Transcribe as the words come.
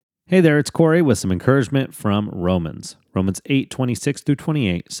Hey there, it's Corey with some encouragement from Romans. Romans 8:26 through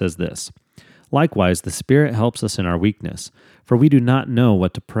 28 says this: Likewise, the Spirit helps us in our weakness, for we do not know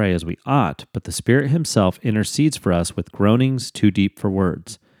what to pray as we ought, but the Spirit himself intercedes for us with groanings too deep for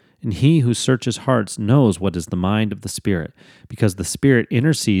words. And he who searches hearts knows what is the mind of the Spirit, because the Spirit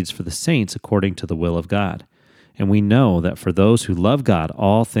intercedes for the saints according to the will of God. And we know that for those who love God,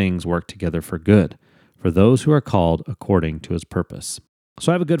 all things work together for good, for those who are called according to his purpose.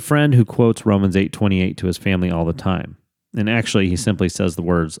 So I have a good friend who quotes Romans 8:28 to his family all the time. And actually, he simply says the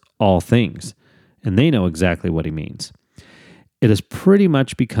words, all things, and they know exactly what he means. It has pretty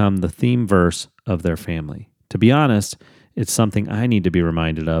much become the theme verse of their family. To be honest, it's something I need to be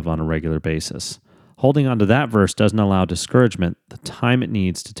reminded of on a regular basis. Holding on to that verse doesn't allow discouragement the time it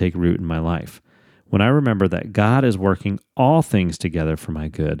needs to take root in my life. When I remember that God is working all things together for my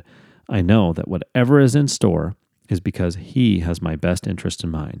good, I know that whatever is in store is because he has my best interest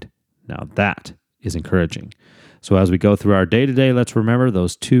in mind. Now that is encouraging. So as we go through our day-to-day, let's remember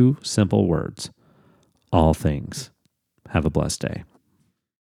those two simple words: all things. Have a blessed day.